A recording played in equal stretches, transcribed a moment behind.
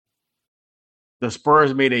The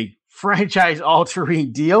Spurs made a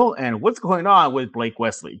franchise-altering deal, and what's going on with Blake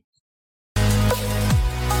Wesley?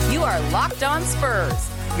 You are Locked On Spurs,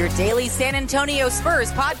 your daily San Antonio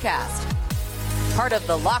Spurs podcast. Part of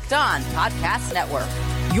the Locked On Podcast Network,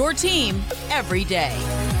 your team every day.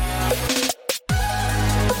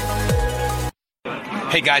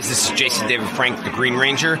 Hey guys, this is Jason David Frank, the Green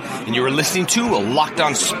Ranger, and you are listening to a Locked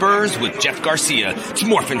On Spurs with Jeff Garcia. It's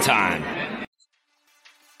morphin' time.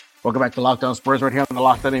 Welcome back to Locked On Spurs right here on the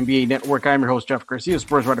Locked On NBA Network. I'm your host, Jeff Garcia,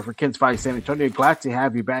 Spurs writer for Kins 5 San Antonio. Glad to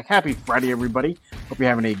have you back. Happy Friday, everybody. Hope you're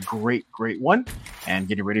having a great one and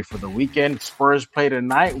getting ready for the weekend. Spurs play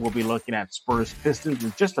tonight. We'll be looking at Spurs Pistons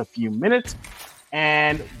in just a few minutes.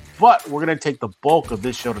 But we're going to take the bulk of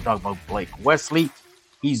this show to talk about Blake Wesley.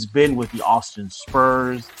 He's been with the Austin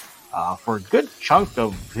Spurs for a good chunk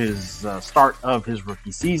of his start of his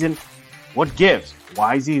rookie season. What gives?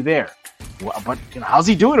 Why is he there? But how's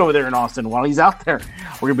he doing over there in Austin while he's out there?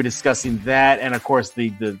 We're going to be discussing that. And, of course,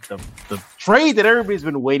 the trade that everybody's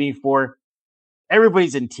been waiting for.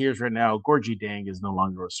 Everybody's in tears right now. Gorgui Dieng is no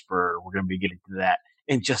longer a Spur. We're going to be getting to that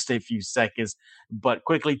in just a few seconds. But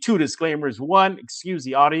quickly, two disclaimers. One, excuse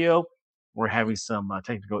the audio. We're having some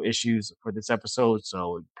technical issues for this episode,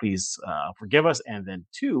 so please forgive us. And then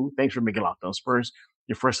two, thanks for making Locked On Spurs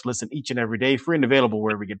your first listen each and every day, free and available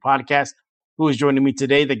wherever we get podcasts. Who is joining me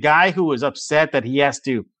today? The guy who is upset that he has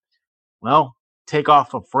to, take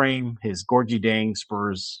off a frame his Gorgui Dieng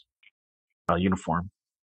Spurs uniform.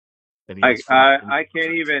 I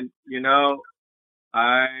can't even,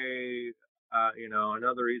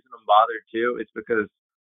 another reason I'm bothered too is because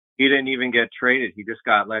he didn't even get traded. He just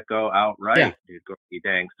got let go outright, dude, Gorgui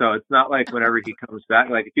Dieng. So it's not like whenever he comes back,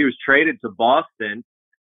 like if he was traded to Boston,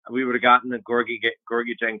 we would have gotten the Gorgui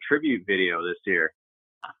Dieng tribute video this year.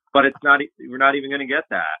 But it's not. We're not even going to get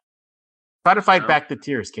that. Try to fight back the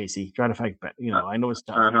tears, Casey. Try to fight back. I know it's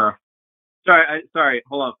tough. Sorry.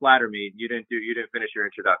 Hold on. Flatter me. You didn't finish your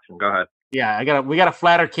introduction. Go ahead. Yeah, we got to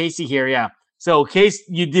flatter Casey here. Yeah. So, in case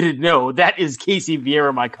you didn't know, that is Casey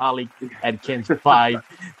Vieira, my colleague at Kins 5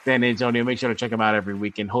 San Antonio. Make sure to check him out every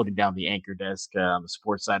weekend, holding down the anchor desk on the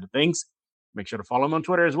sports side of things. Make sure to follow him on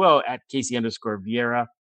Twitter as well at Casey_Vieira.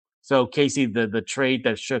 So, Casey, the trade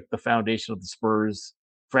that shook the foundation of the Spurs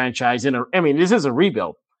franchise. This is a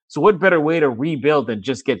rebuild. So, what better way to rebuild than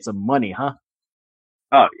just get some money, huh?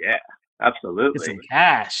 Oh, yeah, absolutely. Get some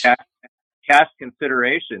cash. Cash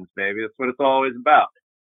considerations, baby. That's what it's always about.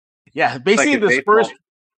 Yeah, basically the Spurs.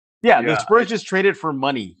 The Spurs just traded for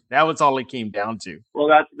money. That was all it came down to. Well,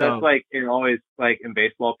 that's like in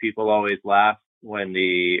baseball, people always laugh when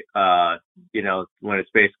when it's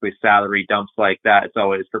basically salary dumps like that. It's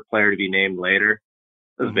always for player to be named later.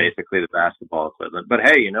 This is basically the basketball equivalent. But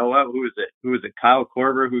hey, you know what? Who is it? Who is it? Kyle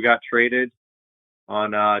Korver, who got traded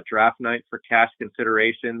on draft night for cash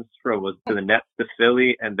considerations to the Nets to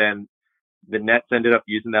Philly, and then the Nets ended up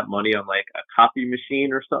using that money on like a copy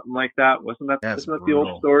machine or something like that. Isn't that the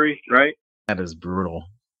old story, right? That is brutal.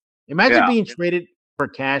 Imagine being traded for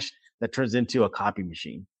cash that turns into a copy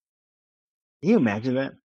machine. Can you imagine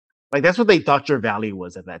that? Like, that's what they thought your value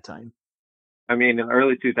was at that time. I mean, in the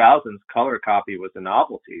early 2000s, color copy was a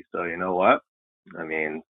novelty. So you know what? I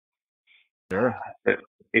mean, sure. If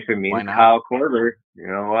it means Kyle Korver, you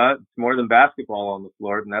know what? It's more than basketball on the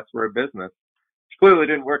floor, and that's for a business. Clearly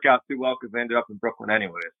didn't work out too well because they ended up in Brooklyn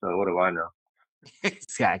anyway. So what do I know?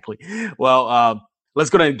 Exactly. Well, let's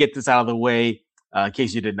go ahead and get this out of the way. In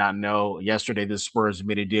case you did not know, yesterday the Spurs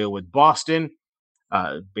made a deal with Boston.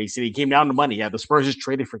 Basically, it came down to money. Yeah, the Spurs just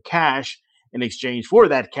traded for cash in exchange for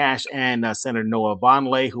that cash, and Senator Noah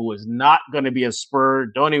Vonleh, who is not going to be a Spur.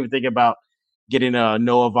 Don't even think about getting a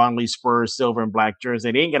Noah Vonleh Spurs silver and black jersey.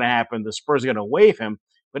 It ain't going to happen. The Spurs are going to waive him.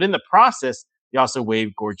 But in the process, they also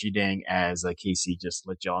waived Gorgui Dieng, as Casey just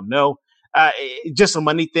let y'all know. Just a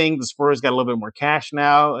money thing. The Spurs got a little bit more cash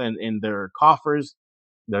now in their coffers.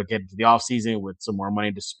 They'll get to the offseason with some more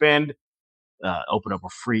money to spend, open up a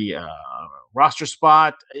free roster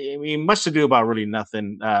spot. I mean, much to do about really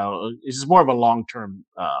nothing. It's just more of a long-term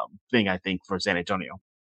thing, I think, for San Antonio.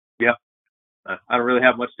 Yeah. I don't really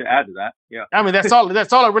have much to add to that. Yeah. I mean, that's all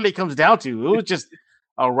it really comes down to. It was just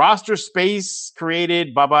a roster space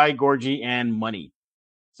created, bye-bye Gorgui, and money.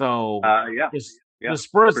 So the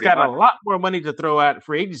Spurs got a lot more money to throw at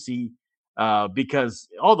free agency because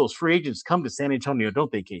all those free agents come to San Antonio,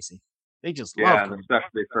 don't they, Casey? They just love them.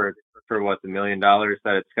 Especially for what, the $1 million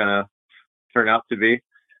that it's going to turn out to be,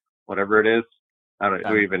 whatever it is. I don't know.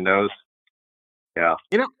 Who even knows? Yeah.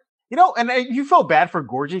 And you feel bad for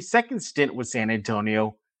Gorgui. Second stint with San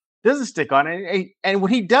Antonio. Doesn't stick on it. And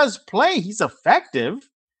when he does play, he's effective.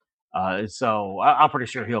 So I'm pretty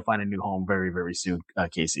sure he'll find a new home very, very soon,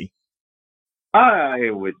 Casey. I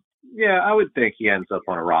would think he ends up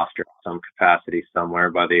on a roster in some capacity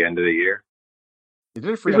somewhere by the end of the year. He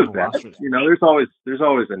did free up a roster. There's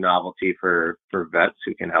always a novelty for vets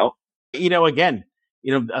who can help. Again,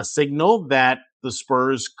 a signal that the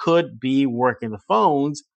Spurs could be working the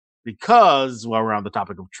phones because while we're on the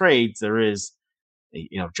topic of trades, there is,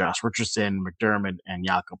 Josh Richardson, McDermott, and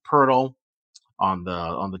Jakob Poeltl on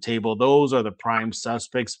the table. Those are the prime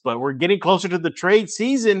suspects, but we're getting closer to the trade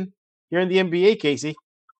season here in the NBA, Casey.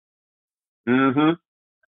 Mm-hmm.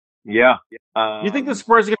 Yeah. You think the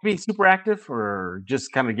Spurs are going to be super active or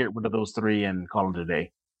just kind of get rid of those three and call it a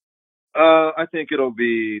day? I think it'll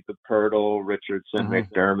be the Poeltl, Richardson,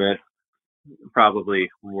 McDermott, probably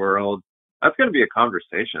World. That's going to be a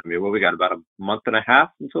conversation. I mean, we got about a month and a half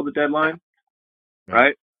until the deadline,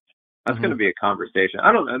 right? That's going to be a conversation.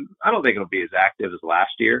 I don't think it'll be as active as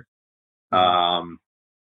last year. But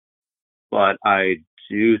I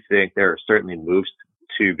do think there are certainly moves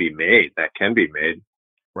to be made that can be made.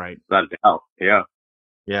 Right. Without a doubt. Yeah.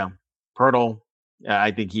 Yeah. Poeltl,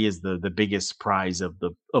 I think he is the biggest prize of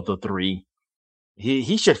the three.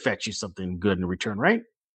 He should fetch you something good in return, right?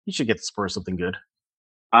 He should get the Spurs something good.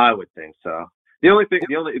 I would think so. The only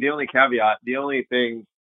caveat, the only thing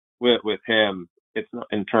with him, it's not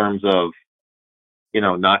in terms of,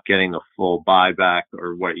 not getting a full buyback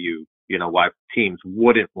or why teams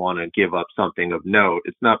wouldn't want to give up something of note.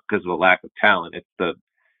 It's not because of a lack of talent. It's the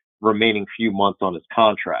remaining few months on his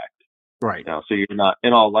contract. Right. So you're not,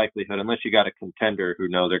 in all likelihood, unless you got a contender who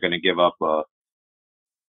know they're going to give up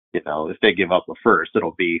if they give up a first,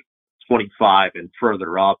 it'll be 25 and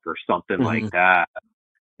further up or something like that.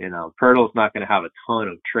 Poeltl's not going to have a ton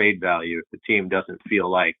of trade value if the team doesn't feel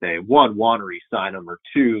like they, one, want to re-sign him, or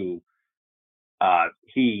two,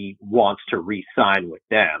 he wants to re-sign with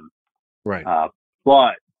them. Right.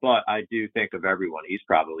 But I do think of everyone, he's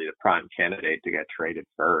probably the prime candidate to get traded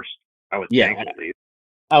first. I would think at least.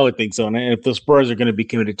 I would think so. And if the Spurs are going to be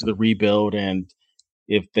committed to the rebuild, and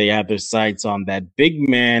if they have their sights on that big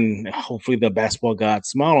man, hopefully the basketball gods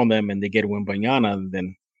smile on them and they get Wembanyama,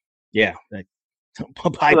 then the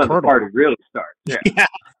party really starts. Yeah.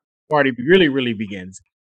 Party really, really begins.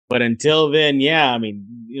 But until then,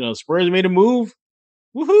 Spurs made a move.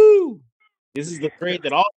 Woohoo! This is the trade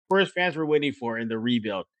that all Spurs fans were waiting for in the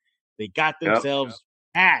rebuild. They got themselves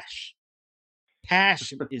cash.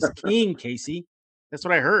 Cash is king, Casey. That's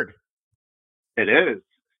what I heard. It is,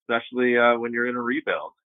 especially when you're in a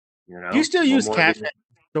rebuild. Do you still use cash at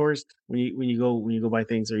stores when you go buy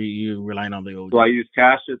things, or you relying on the old? Do I use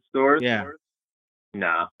cash at stores? Yeah.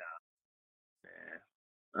 No.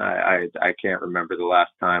 I can't remember the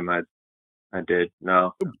last time I did.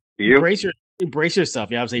 No. Do you? Brace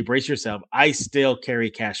yourself. Yeah, I would say brace yourself. I still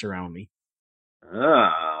carry cash around me.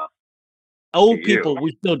 Old people,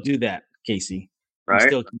 we still do that, Casey. Right? We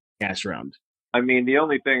still keep cash around. I mean, the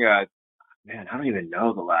only thing I don't even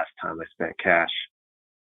know the last time I spent cash.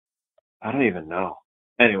 I don't even know.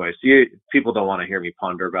 Anyways, people don't want to hear me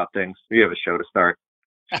ponder about things. You have a show to start.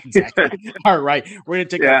 Exactly. All right. We're going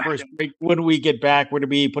to take our first break. When we get back, we're going to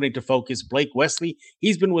be putting to focus Blake Wesley.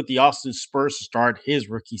 He's been with the Austin Spurs to start his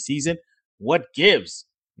rookie season. What gives?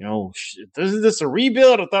 Isn't this a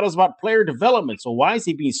rebuild? I thought it was about player development. So why is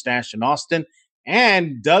he being stashed in Austin?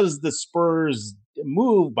 And does the Spurs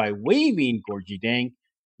move by waiving Gorgui Dieng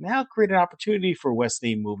now create an opportunity for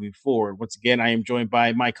Wesley moving forward? Once again, I am joined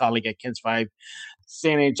by my colleague at Kens 5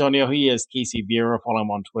 San Antonio. He is Casey Vieira. Follow him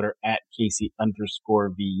on Twitter at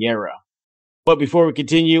Casey_Vieira. But before we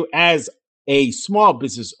continue, as a small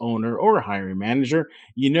business owner or a hiring manager,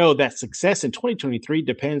 you know that success in 2023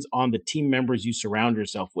 depends on the team members you surround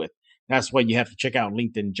yourself with. That's why you have to check out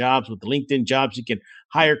LinkedIn Jobs. With LinkedIn Jobs, you can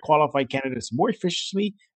hire qualified candidates more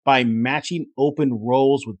efficiently by matching open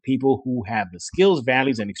roles with people who have the skills,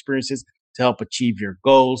 values, and experiences to help achieve your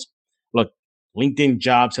goals. Look, LinkedIn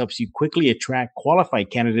Jobs helps you quickly attract qualified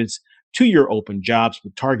candidates to your open jobs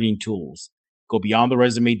with targeting tools. Go beyond the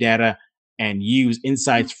resume data and use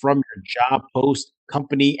insights from your job post,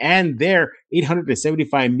 company, and their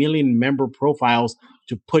 875 million member profiles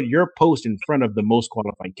to put your post in front of the most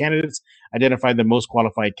qualified candidates. Identify the most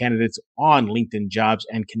qualified candidates on LinkedIn Jobs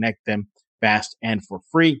and connect them fast and for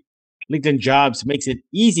free. LinkedIn Jobs makes it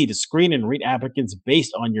easy to screen and rate applicants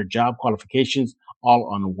based on your job qualifications, all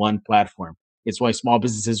on one platform. It's why small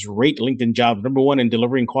businesses rate LinkedIn Jobs number one in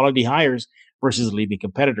delivering quality hires versus leading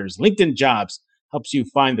competitors. LinkedIn Jobs helps you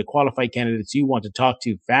find the qualified candidates you want to talk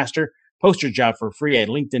to faster. Post your job for free at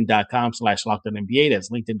linkedin.com/LockedOnNBA.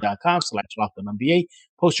 That's linkedin.com/LockedOnNBA.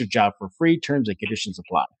 Post your job for free. Terms and conditions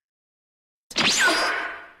apply.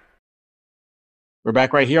 We're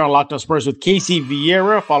back right here on Locked On Spurs with Casey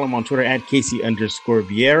Vieira. Follow him on Twitter at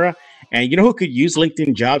Casey_Vieira. And you know who could use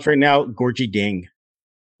LinkedIn jobs right now? Gorgie Deng.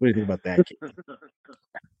 What do you think about that?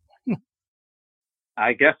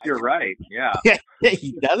 I guess you're right. Yeah. Yeah,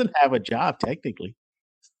 he doesn't have a job technically.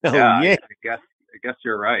 So, I guess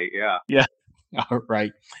you're right. Yeah. Yeah. All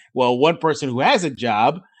right. Well, one person who has a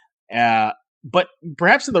job, but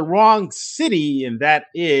perhaps in the wrong city, and that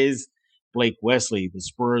is Blake Wesley. The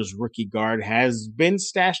Spurs rookie guard has been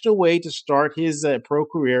stashed away to start his pro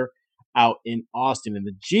career out in Austin in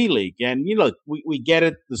the G League. And, you know, we get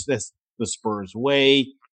it. This the Spurs way,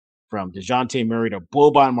 from DeJounte Murray to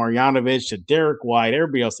Boban Marjanovic to Derek White,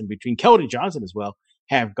 everybody else in between, Keldon Johnson as well,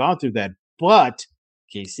 have gone through that. But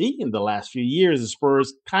KC, in the last few years, the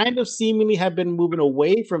Spurs kind of seemingly have been moving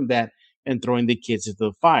away from that and throwing the kids into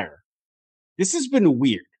the fire. This has been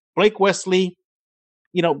weird. Blake Wesley,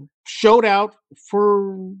 you know, showed out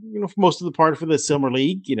for most of the part for the Summer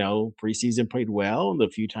League. You know, preseason played well. The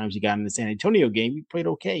few times he got in the San Antonio game, he played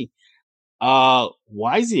okay.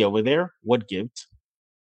 Why is he over there? What gives?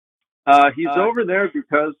 He's over there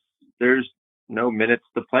because there's no minutes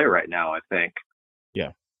to play right now, I think.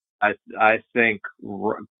 Yeah. I think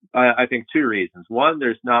two reasons. One,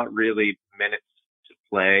 there's not really minutes to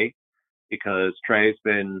play because Trey's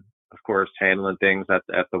been, of course, handling things at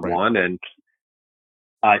the Right. one, and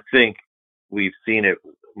I think we've seen it,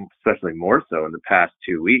 especially more so in the past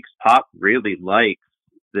 2 weeks. Pop really likes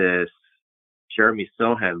this Jeremy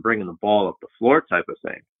Sohan bringing the ball up the floor type of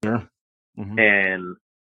thing. Sure. Mm-hmm. And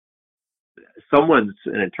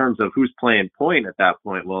in terms of who's playing point at that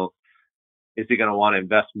point, well, is he going to want to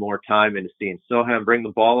invest more time into seeing Sohan bring the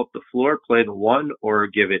ball up the floor, play the one, or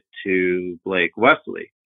give it to Blake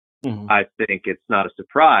Wesley? Mm-hmm. I think it's not a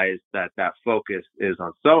surprise that focus is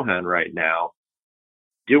on Sohan right now,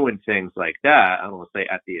 doing things like that. I don't want to say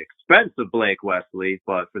at the expense of Blake Wesley,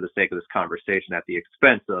 but for the sake of this conversation, at the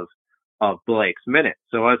expense of Blake's minutes.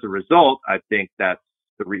 So as a result, I think that's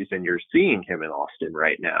the reason you're seeing him in Austin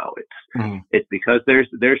right now. It's because there's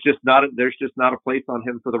just not a place on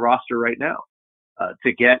him for the roster right now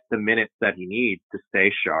to get the minutes that he needs to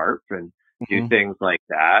stay sharp and do things like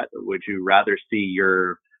that. Would you rather see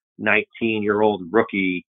your 19-year-old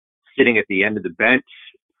rookie sitting at the end of the bench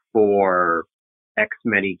for X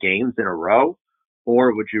many games in a row,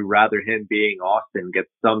 or would you rather him being Austin get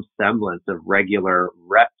some semblance of regular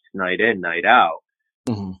reps night in, night out?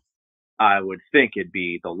 Mm-hmm. I would think it'd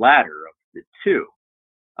be the latter of the two.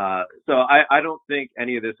 So I don't think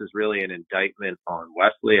any of this is really an indictment on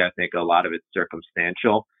Wesley. I think a lot of it's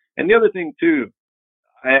circumstantial. And the other thing too,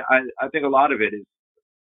 I think a lot of it is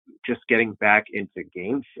just getting back into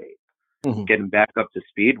game shape, getting back up to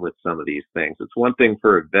speed with some of these things. It's one thing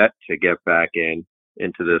for a vet to get back into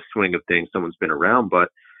the swing of things. Someone's been around, but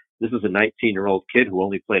this is a 19-year-old kid who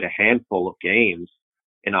only played a handful of games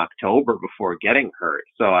in October before getting hurt.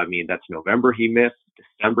 So, I mean, that's November he missed,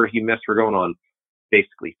 December he missed. We're going on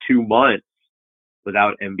basically 2 months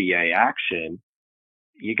without NBA action.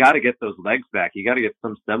 You got to get those legs back. You got to get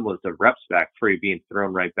some semblance of reps back before you're being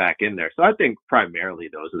thrown right back in there. So I think primarily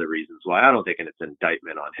those are the reasons why. I don't think it's an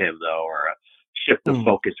indictment on him, though, or a shift of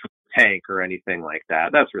focus from Tank or anything like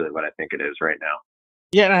that. That's really what I think it is right now.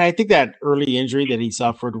 Yeah, and I think that early injury that he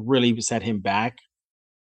suffered really set him back.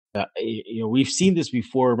 We've seen this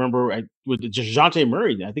before. Remember with DeJounte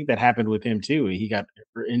Murray, I think that happened with him too. He got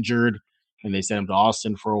injured, and they sent him to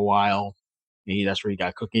Austin for a while. And that's where he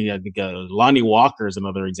got cooking. I think Lonnie Walker is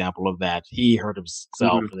another example of that. He hurt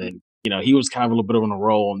himself, and then he was kind of a little bit on a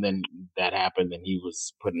roll, and then that happened, and he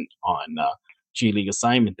was put on G League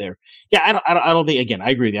assignment there. Yeah, I don't think. Again, I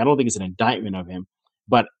agree with you. I don't think it's an indictment of him.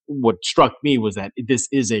 But what struck me was that this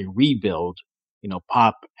is a rebuild.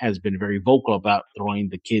 Pop has been very vocal about throwing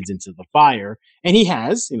the kids into the fire, and he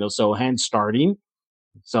has. Sohan starting,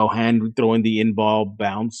 Sohan throwing the in-ball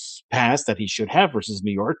bounce pass that he should have versus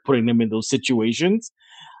New York, putting him in those situations.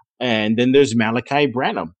 And then there's Malachi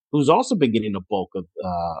Branham, who's also been getting a bulk of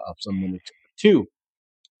some minutes too.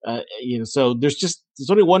 So there's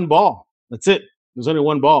only one ball. That's it. There's only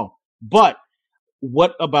one ball. But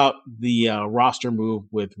what about the roster move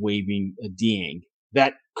with waiving Dieng?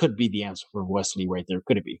 That could be the answer for Wesley right there.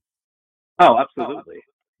 Could it be? Oh, absolutely.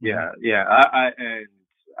 Yeah.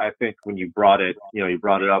 I think when you brought it, you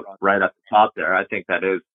brought it up right at the top there. I think that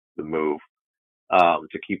is the move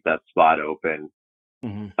to keep that spot open.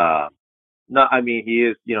 No, I mean, he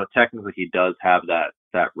is, technically he does have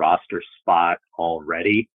that roster spot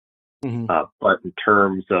already. But in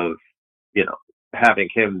terms of, having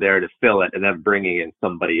him there to fill it and then bringing in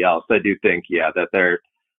somebody else, I do think, that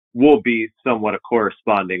will be somewhat a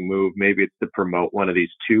corresponding move. Maybe it's to promote one of these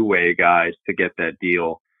two-way guys to get that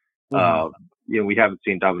deal. We haven't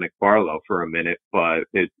seen Dominic Barlow for a minute, but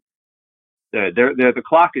the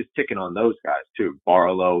clock is ticking on those guys too.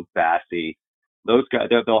 Barlow, Bassey, those guys,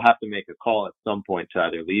 they'll have to make a call at some point to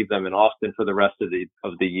either leave them in Austin for the rest of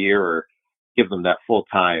the year or give them that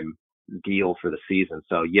full-time deal for the season.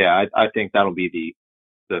 So yeah, I think that'll be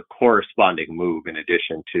the corresponding move in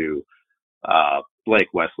addition to Blake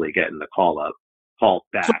Wesley getting the call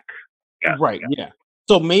back. Right. Yeah.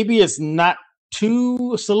 So maybe it's not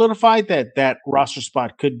too solidified that roster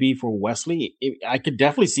spot could be for Wesley. I could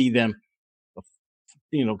definitely see them,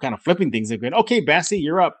 kind of flipping things and going, okay, Bassey,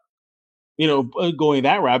 you're up, going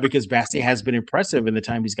that route because Bassey has been impressive in the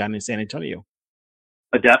time he's gotten in San Antonio.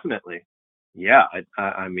 Definitely. Yeah.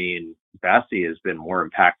 I mean, Bassey has been more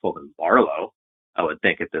impactful than Barlow, I would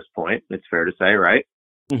think at this point. It's fair to say, right?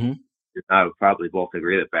 Mm-hmm. I would probably both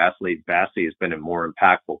agree that Bassey has been a more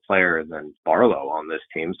impactful player than Barlow on this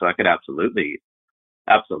team. So I could absolutely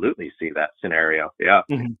see that scenario. Yeah.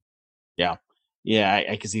 Mm-hmm. Yeah.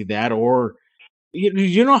 I can see that. Or,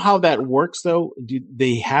 you know how that works though? Do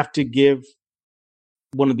they have to give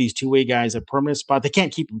one of these two-way guys a permanent spot? They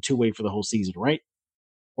can't keep them two-way for the whole season, right?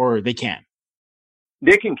 Or they can?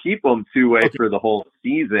 They can keep them two-way for the whole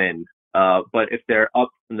season. But if they're up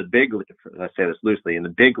in the big league, let's say this loosely, in the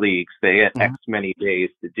big leagues, they get X many days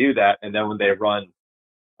to do that. And then when they run,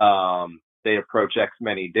 they approach X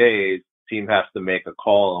many days, team has to make a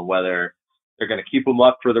call on whether they're going to keep them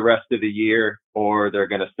up for the rest of the year or they're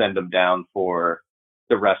going to send them down for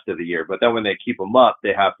the rest of the year. But then when they keep them up,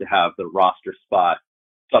 they have to have the roster spot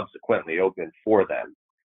subsequently open for them.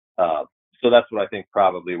 So that's what I think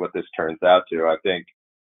probably what this turns out to. I think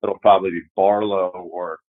it'll probably be Barlow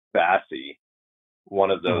or Bassey,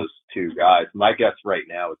 one of those two guys. My guess right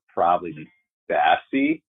now is probably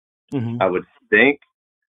Bassey. I would think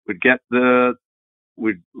would get the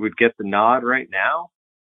nod right now.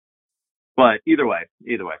 But either way,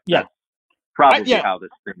 yeah, probably how this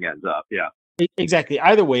thing ends up. Yeah, exactly.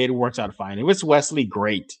 Either way, it works out fine. If it's Wesley,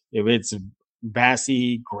 great. If it's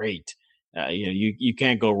Bassey, great. You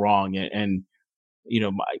can't go wrong. And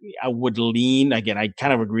I would lean again. I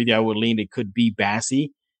kind of agree that I would lean. It could be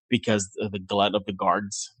Bassey because of the glut of the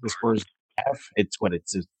guards the Spurs have. It's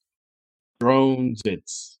Drones.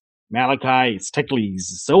 It's Malachi. It's technically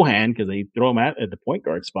Sohan because they throw him at the point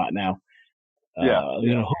guard spot now.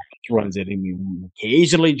 Who runs it? I mean,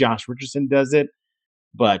 occasionally Josh Richardson does it,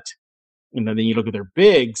 but then you look at their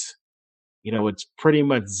bigs. It's pretty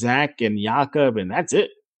much Zach and Jakob, and that's it.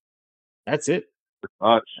 Pretty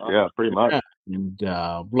much, yeah, pretty much. And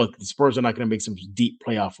look, the Spurs are not going to make some deep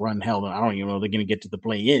playoff run. Hell, I don't even know they're going to get to the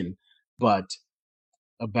play-in. But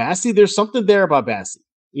Bassey, there's something there about Bassey.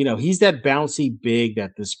 He's that bouncy big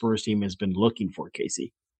that the Spurs team has been looking for,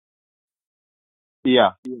 Casey.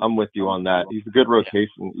 Yeah, I'm with you on that. He's a good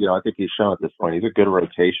rotation. I think he's shown at this point. He's a good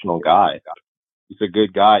rotational guy. He's a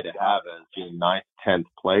good guy to have as the 9th, 10th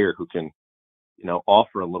player who can,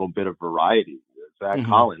 offer a little bit of variety. Zach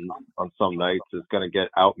Collins on some nights is going to get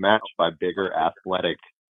outmatched by bigger, athletic,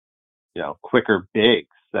 quicker bigs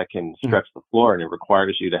that can stretch the floor, and it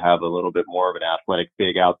requires you to have a little bit more of an athletic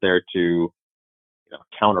big out there to,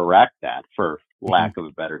 counteract that, for lack of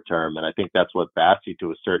a better term. And I think that's what Bassey,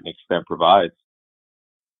 to a certain extent, provides.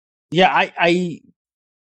 Yeah, I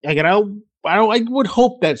would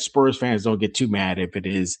hope that Spurs fans don't get too mad if it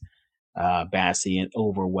is Bassey and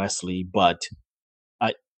over Wesley, but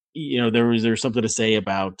there's something to say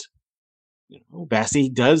about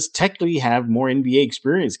Bassey does technically have more NBA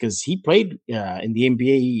experience because he played in the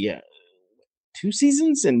NBA 2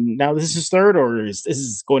 seasons, and now this is his third, or this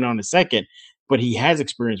is going on his second. But he has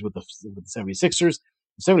experience with the 76ers.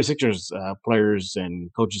 The 76ers players and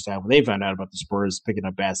coaching staff, when they found out about the Spurs picking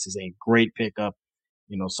up Bassey, is a great pickup,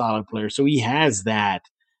 solid player. So he has that.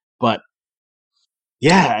 But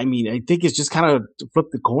yeah, I mean, I think it's just kind of to flip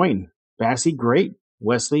the coin. Bassey, great.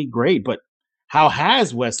 Wesley, great. But how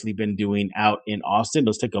has Wesley been doing out in Austin?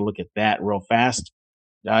 Let's take a look at that real fast.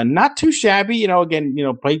 Not too shabby, again,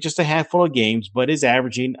 played just a handful of games, but is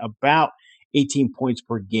averaging about 18 points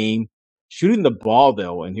per game. Shooting the ball,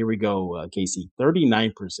 though, and here we go, Casey,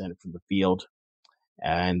 39% from the field.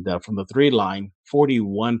 And from the 3 line,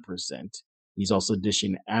 41%. He's also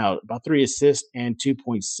dishing out about 3 assists and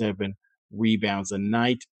 2.7 rebounds a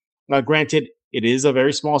night. Now, granted, it is a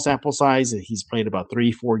very small sample size. He's played about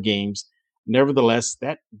 3-4 games. Nevertheless,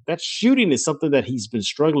 that shooting is something that he's been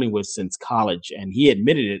struggling with since college, and he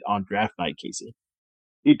admitted it on draft night, Casey.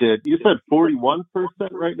 He did. You said 41%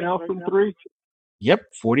 right now from 3? Yep,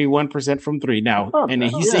 41% from 3 now, and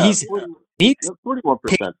 41%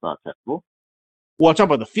 is not terrible. Well, I'm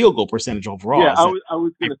talking about the field goal percentage overall. Yeah, I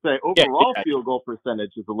was going to say overall yeah. field goal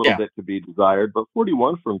percentage is a little bit to be desired, but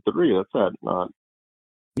 41 from 3, that's not.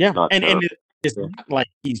 Yeah, not and it's not like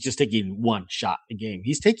he's just taking one shot a game.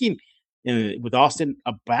 He's taking with Austin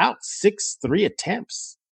about 6 3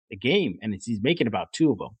 attempts a game, and he's making about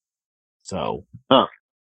 2 of them. So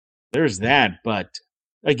there's that. But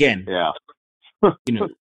again,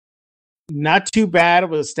 not too bad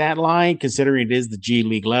of a stat line considering it is the G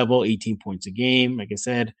League level, 18 points a game. Like I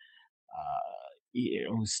said,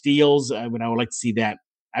 steals. I would like to see that.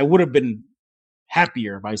 I would have been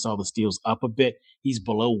happier if I saw the steals up a bit. He's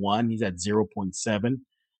below 1. He's at 0.7,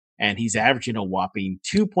 and he's averaging a whopping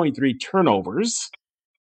 2.3 turnovers.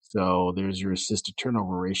 So there's your assist to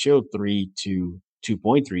turnover ratio, 3 to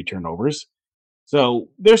 2.3 turnovers. So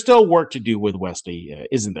there's still work to do with Wesley,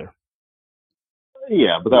 isn't there?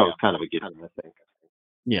 Yeah, but that was kind of a given, I think.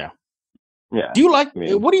 Yeah. Yeah. What do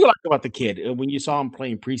you like about the kid when you saw him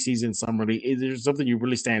playing preseason, summer league? Is there something that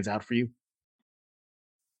really stands out for you?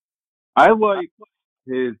 I like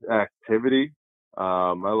his activity.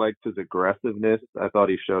 I liked his aggressiveness. I thought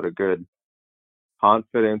he showed a good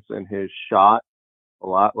confidence in his shot a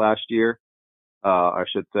lot last year. I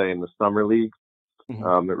should say in the summer league.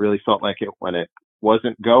 Mm-hmm. It really felt like it when it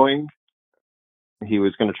wasn't going, he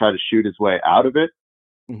was going to try to shoot his way out of it.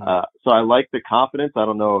 Mm-hmm. So I like the confidence. I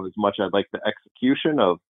don't know as much I'd like the execution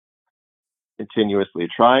of continuously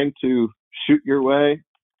trying to shoot your way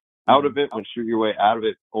out of it when shoot your way out of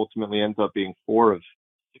it ultimately ends up being 4 of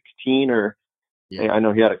 16 or I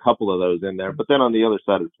know he had a couple of those in there. But then on the other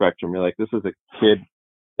side of the spectrum, you're like, this is a kid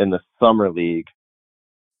in the summer league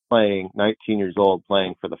playing 19 years old,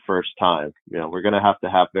 playing for the first time. We're going to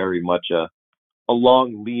have very much a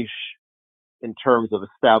long leash in terms of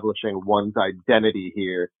establishing one's identity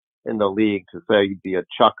here in the league to say you'd be a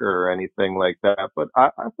chucker or anything like that. But I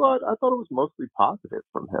thought it was mostly positive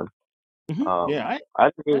from him. Mm-hmm.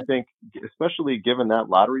 I think, especially given that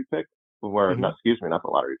lottery pick, not the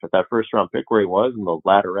lottery pick, that first round pick where he was in the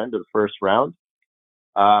latter end of the first round.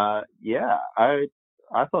 I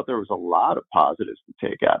thought there was a lot of positives to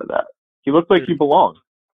take out of that. He looked like he belonged.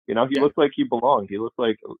 He looked like he belonged. He looked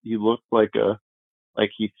like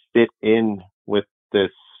he fit in with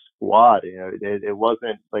this squad. It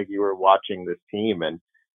wasn't like you were watching this team and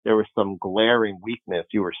there was some glaring weakness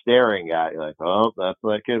you were staring at. You're like, oh, that's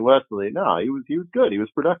like kid Wesley. No, he was good. He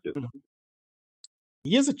was productive.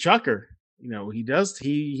 He is a chucker. He does.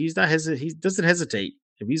 He doesn't hesitate.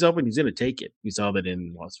 If he's open, he's going to take it. We saw that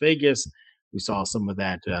in Las Vegas. We saw some of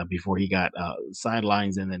that before he got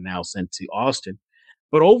sidelines and then now sent to Austin.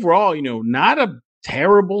 But overall, not a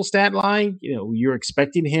terrible stat line. You're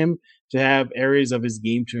expecting him to have areas of his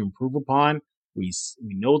game to improve upon. We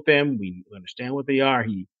note them. We understand what they are.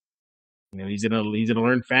 He's gonna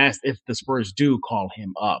learn fast if the Spurs do call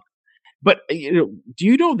him up. But do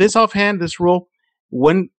you know this offhand? This rule,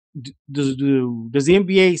 when does the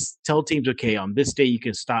NBA tell teams, okay, on this day you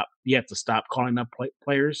have to stop calling up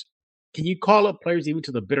players? Can you call up players even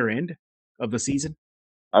to the bitter end of the season?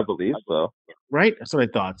 I believe so. Right, that's what I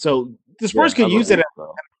thought. So the Spurs could use it as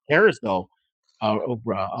Harris though.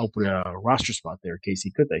 Open a roster spot there,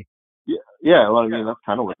 Casey, could they? Yeah. Well, I mean, that's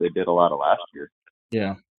kind of what they did a lot of last year.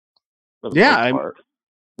 Yeah.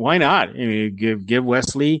 Why not? Give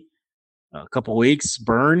Wesley a couple weeks,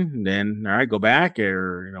 burn, then all right, go back,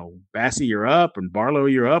 or Bassey, you're up, and Barlow,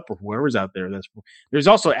 you're up, or whoever's out there. There's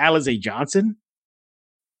also Alize Johnson.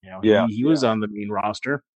 He was on the main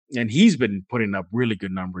roster, and he's been putting up really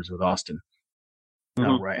good numbers with Austin.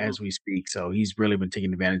 Right as we speak. So he's really been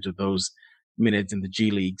taking advantage of those minutes in the G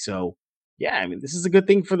League. So this is a good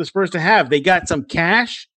thing for the Spurs to have. They got some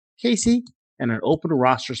cash, Casey, and an open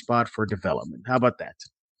roster spot for development. How about that?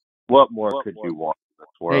 What more could you want in this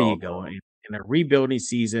world? There you go. In a rebuilding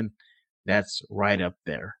season, that's right up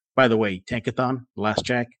there. By the way, Tankathon, last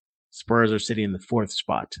check, Spurs are sitting in the 4th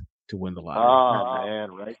spot to win the lottery. Oh,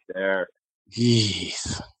 man, right there.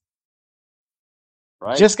 Jeez.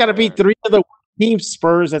 Right. Just got to beat 3 of the teams,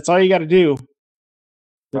 Spurs. That's all you got to do.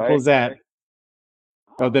 Simple as that.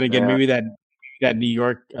 Oh, then again, maybe that New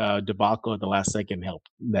York debacle at the last second helped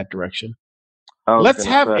in that direction. Let's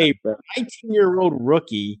have a 19-year-old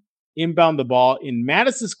rookie inbound the ball in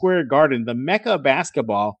Madison Square Garden, the mecca of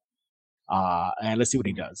basketball, and let's see what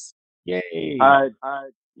he does. Yay!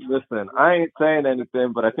 Listen, I ain't saying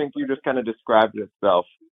anything, but I think you just kind of described it itself.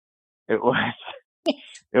 It was,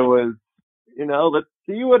 let's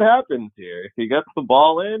see what happens here. If he gets the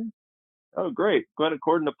ball in, oh, great, going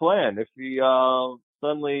according to plan. If he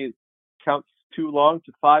suddenly counts too long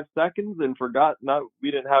to 5 seconds and forgot we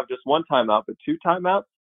didn't have just one timeout, but 2 timeouts,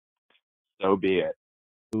 so be it.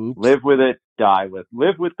 Oops. Live with it,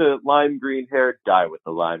 live with the lime green hair, die with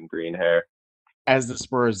the lime green hair. As the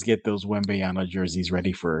Spurs get those Wembanyama jerseys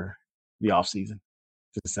ready for the offseason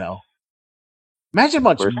to sell. Imagine how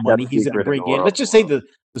much Worst money kept he's going to secret in bring the in. world. Let's just say the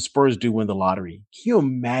Spurs do win the lottery. Can you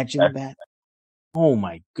imagine that? Oh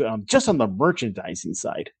my God! Just on the merchandising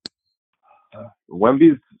side.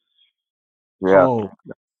 Wemby's,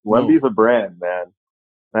 Wemby's a brand, man.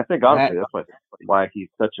 And I think honestly that's why he's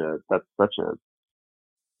such a,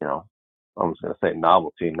 you know, I was going to say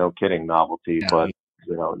novelty. No kidding, novelty. Yeah. But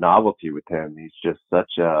you know, novelty with him. He's just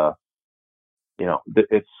such a, you know,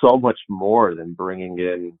 it's so much more than bringing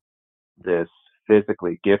in this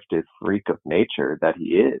physically gifted freak of nature that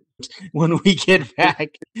he is. When we get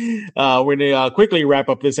back, we're going to quickly wrap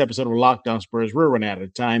up this episode of Locked On Spurs. We're running out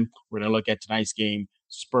of time. We're going to look at tonight's game,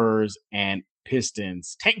 Spurs and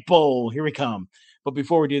Pistons. Tank Bowl, here we come. But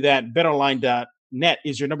before we do that, BetOnline.net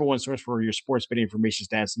is your number one source for your sports betting information,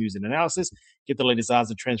 stats, news, and analysis. Get the latest odds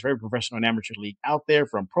and trends for every professional and amateur league out there,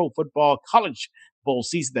 from pro football, college bowl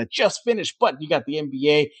season that just finished, but you got the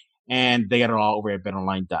NBA, and they got it all over at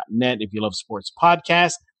BetOnline.net. If you love sports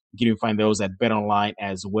podcasts, you can even find those at BetOnline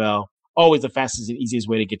as well. Always the fastest and easiest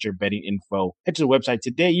way to get your betting info. Head to the website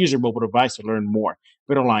today. Use your mobile device to learn more.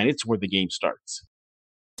 BetOnline, it's where the game starts.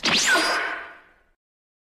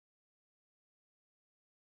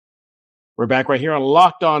 We're back right here on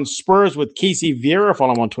Locked On Spurs with Casey Vieira.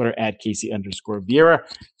 Follow him on Twitter at Casey_Vieira.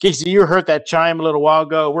 Casey, you heard that chime a little while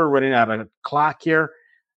ago. We're running out of clock here.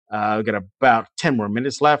 We've got about 10 more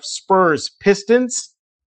minutes left. Spurs, Pistons.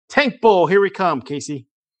 Tank Bowl, here we come, Casey.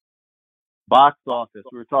 Box office.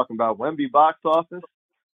 We were talking about Wemby box office.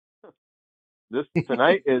 This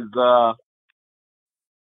tonight is, for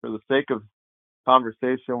the sake of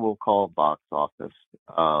conversation, we'll call it box office.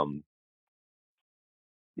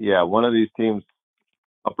 Yeah, one of these teams,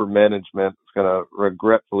 upper management, is going to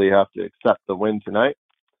regretfully have to accept the win tonight.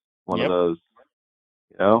 One of those,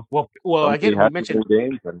 you know. Well, again, I mentioned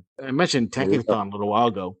Tankathon a little while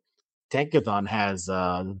ago. Tankathon has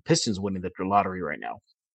the Pistons winning the lottery right now.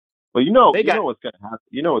 Well, you know what's going to happen.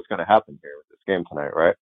 You know what's going to happen here with this game tonight,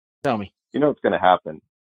 right? Tell me. You know what's going to happen.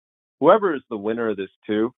 Whoever is the winner of this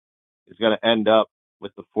two is going to end up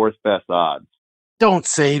with the fourth best odds. Don't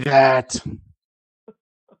say that.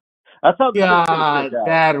 That's how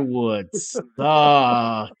that would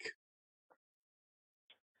suck.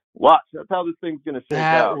 Watch. That's how this thing's going to shake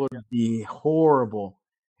out. That would be horrible.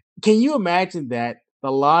 Can you imagine that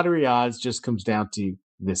the lottery odds just comes down to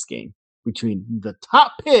this game between the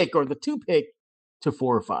top pick or the 2 pick to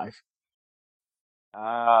 4 or 5?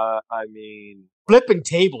 I mean, flipping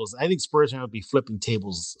tables. I think Spurs are going to be flipping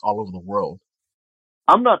tables all over the world.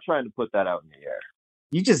 I'm not trying to put that out in the air.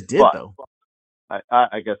 You just did, though.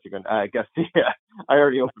 I guess you're gonna. I guess yeah. I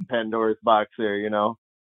already opened Pandora's box here. You know,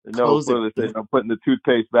 no further thing. I'm putting the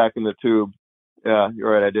toothpaste back in the tube. Yeah,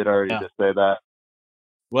 you're right. I did already just say that.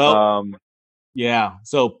 Well, yeah.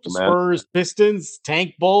 So Spurs, Pistons,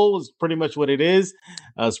 Tank Bowl is pretty much what it is.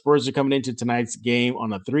 Spurs are coming into tonight's game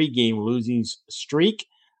on a 3-game losing streak.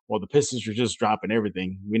 Well, the Pistons are just dropping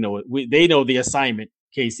everything. We know it. They know the assignment,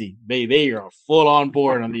 Casey. They are full on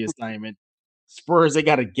board on the assignment. Spurs, they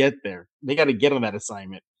got to get there. They got to get on that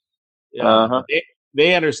assignment.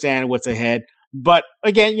 They understand what's ahead. But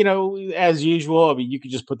again, you know, as usual, I mean, you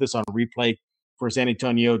could just put this on replay for San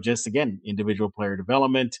Antonio. Just again, individual player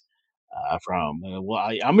development. I'm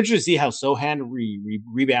interested to see how Sohan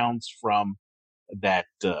rebounds from that.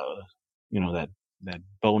 That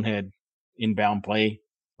bonehead inbound play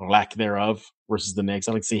or lack thereof versus the Knicks.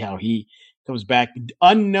 I'd like to see how he comes back.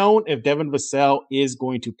 Unknown if Devin Vassell is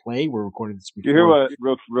going to play. We're recording this before. You hear what?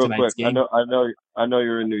 Real quick. Game. I know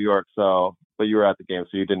you're in New York, but you were at the game,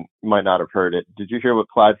 so you might not have heard it. Did you hear what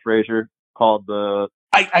Clyde Frazier called the?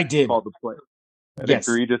 I did. Called the play. An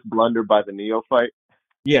egregious blunder by the neophyte.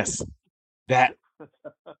 Yes, that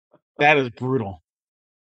is brutal.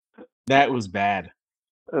 That was bad.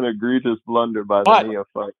 An egregious blunder by the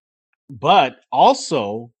neophyte. But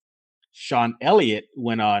also, Sean Elliott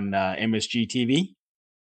went on MSG TV.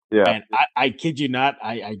 Yeah. And I kid you not,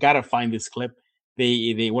 I got to find this clip.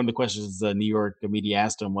 They one of the questions the New York media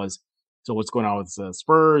asked him was, so what's going on with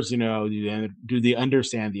Spurs? You know, do they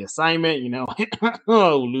understand the assignment? You know,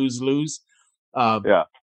 lose. Yeah.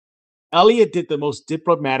 Elliott did the most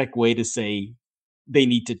diplomatic way to say they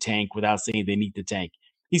need to tank without saying they need to tank.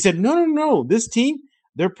 He said, no, this team,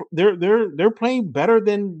 they're playing better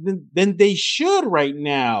than they should right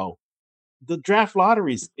now. The draft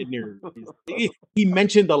lottery's in there. He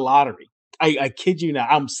mentioned the lottery. I kid you not.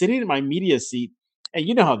 I'm sitting in my media seat, and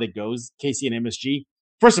you know how that goes, Casey and MSG.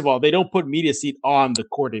 First of all, they don't put media seat on the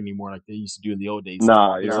court anymore like they used to do in the old days.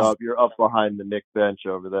 Nah, you're up behind the Nick bench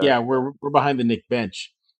over there. Yeah, we're behind the Nick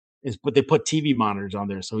bench. But they put TV monitors on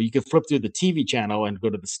there, so you can flip through the TV channel and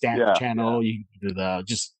go to the stat channel. You can go to the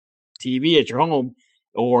just TV at your home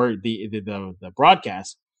or the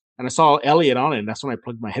broadcast. And I saw Elliott on it, and that's when I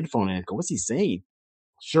plugged my headphone in and go, what's he saying?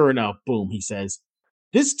 Sure enough, boom, he says,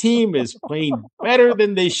 this team is playing better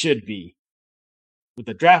than they should be with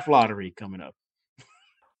the draft lottery coming up.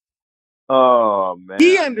 Oh, man.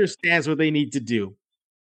 He understands what they need to do.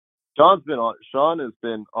 Sean has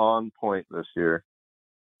been on point this year.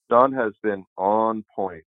 Sean has been on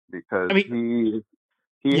point because he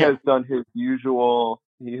has done his usual.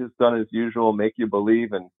 He has done his usual make you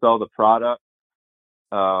believe and sell the product.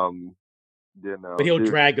 But he'll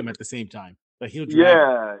drag them at the same time. But he'll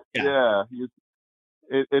drag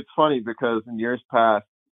It's funny because in years past,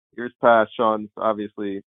 Sean's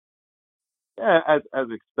obviously, as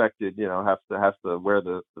expected, has to wear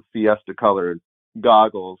the Fiesta colored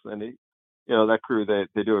goggles, and he, that crew,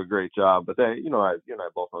 they do a great job. But they, I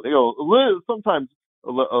both know, they go a little, sometimes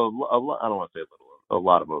a lot, I don't want to say a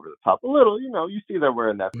lot of over the top, a little, you see they're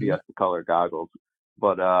wearing that Fiesta colored goggles.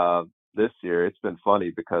 But this year it's been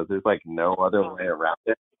funny because there's like no other way around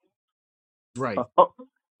it. Right.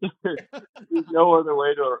 There's no other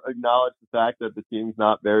way to acknowledge the fact that the team's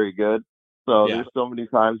not very good. So there's so many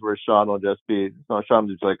times where Sean will just be like,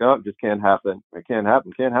 oh, it just can't happen. It can't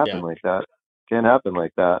happen. Can't happen like that. Can't happen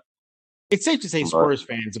like that. It's safe to say Spurs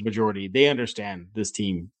fans, the majority, they understand this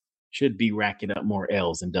team should be racking up more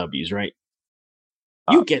L's than W's, right?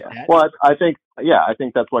 You get that. Well, I think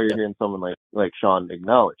that's why you're hearing someone like Sean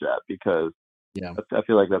acknowledge that, because I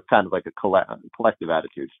feel like that's kind of like a collective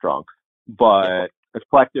attitude strong, but a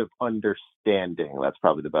collective understanding. That's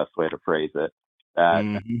probably the best way to phrase it.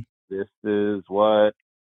 That this is what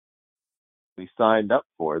we signed up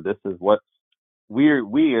for. This is what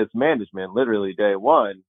we as management, literally day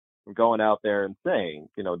one, we're going out there and saying,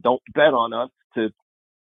 don't bet on us to,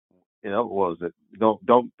 what was it?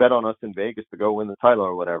 Don't bet on us in Vegas to go win the title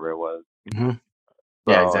or whatever it was. Mm-hmm. So,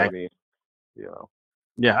 yeah, exactly.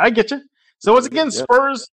 Yeah, I get you. So once again,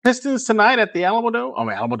 Spurs Pistons tonight at the Alamo Dome. Oh,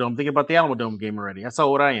 Alamo Dome. I'm thinking about the Alamo Dome game already. That's how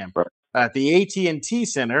old I am. Right. At the AT&T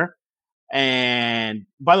Center. And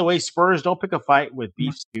by the way, Spurs, don't pick a fight with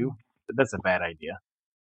Beef Stew. That's a bad idea.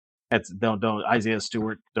 Don't Isaiah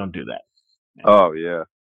Stewart. Don't do that. Oh yeah,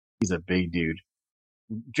 he's a big dude.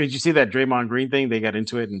 Did you see that Draymond Green thing? They got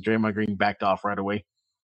into it, and Draymond Green backed off right away.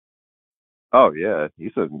 Oh yeah,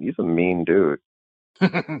 he's a mean dude.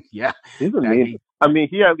 Yeah, he's a mean. I mean,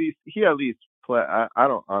 he at least play. I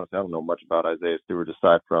don't know much about Isaiah Stewart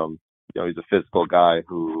aside from he's a physical guy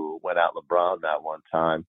who went at LeBron that one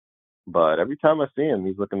time. But every time I see him,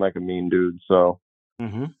 he's looking like a mean dude. So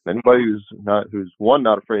anybody who's one,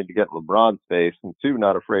 not afraid to get in LeBron's face, and two,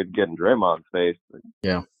 not afraid to get in Draymond's face,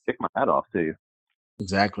 kick my hat off to you.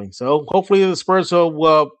 Exactly. So hopefully the Spurs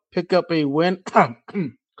will pick up a win.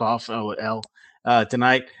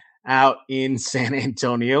 Tonight out in San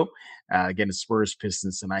Antonio. Again, the Spurs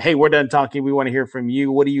Pistons tonight. Hey, we're done talking. We want to hear from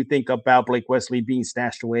you. What do you think about Blake Wesley being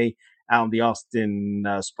stashed away out in the Austin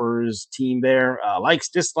Spurs team there? Likes,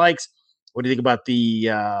 dislikes. What do you think about the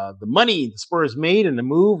money the Spurs made and the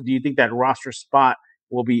move? Do you think that roster spot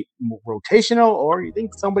will be rotational, or you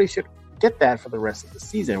think somebody should get that for the rest of the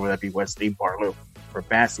season? Would that be Wesley, Barlow, or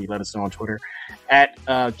Bassey? Let us know on Twitter at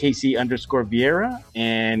KC_Vieira,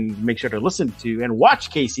 and make sure to listen to and watch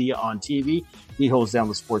KC on TV. He holds down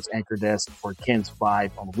the sports anchor desk for Ken's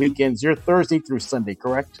 5 on the weekends. You're Thursday through Sunday,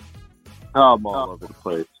 correct? I'm all over the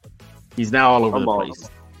place. He's now all over the place.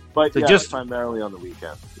 But so just primarily on the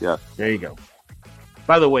weekend. Yeah. There you go.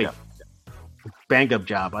 By the way, bang up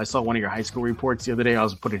job. I saw one of your high school reports the other day. I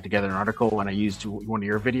was putting together an article and I used one of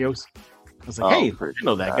your videos. I was like, hey, I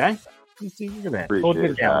know that guy. Look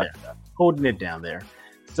at that. Holding it down there.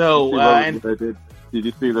 So, did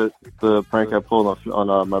you see the prank I pulled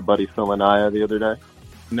on my buddy Phil Anaya the other day?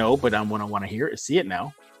 No, but I want to hear it. See it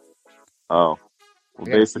now. Oh, well,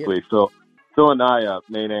 basically, Phil Anaya,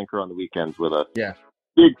 main anchor on the weekends with us. Yeah.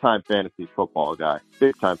 Big time fantasy football guy.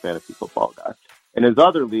 In his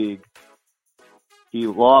other league, he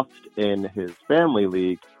lost in his family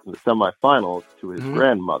league in the semifinals to his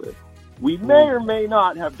grandmother. We may or may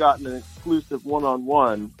not have gotten an exclusive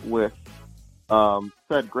one-on-one with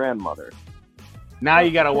said grandmother. Now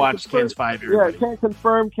you got to watch Ken's 5. Yeah, can't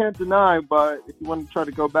confirm, can't deny, but if you want to try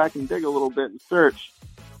to go back and dig a little bit and search,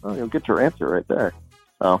 you'll get your answer right there.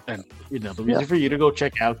 So, and the reason for you to go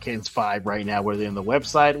check out Ken's 5 right now, whether on the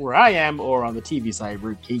website where I am or on the TV side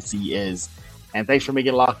where Casey is, And thanks for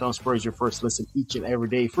making Locked On Spurs your first listen each and every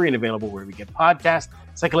day, free and available wherever we get podcasts.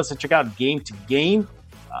 Second listen, check out Game to Game,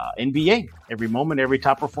 NBA. Every moment, every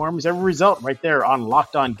top performance, every result right there on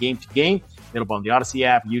Locked On Game to Game. Available on the Odyssey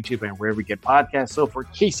app, YouTube, and wherever we get podcasts. So for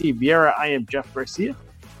Casey Vieira, I am Jeff Garcia.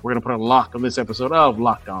 We're going to put a lock on this episode of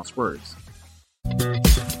Locked On Spurs.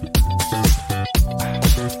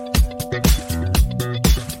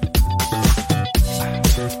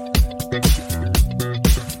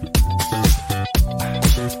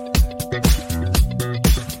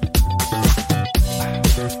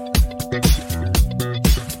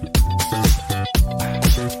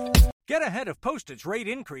 Get ahead of postage rate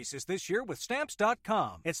increases this year with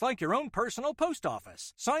Stamps.com. It's like your own personal post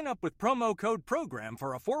office. Sign up with promo code PROGRAM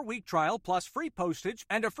for a 4-week trial plus free postage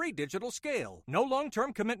and a free digital scale. No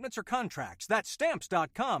long-term commitments or contracts. That's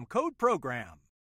Stamps.com, code PROGRAM.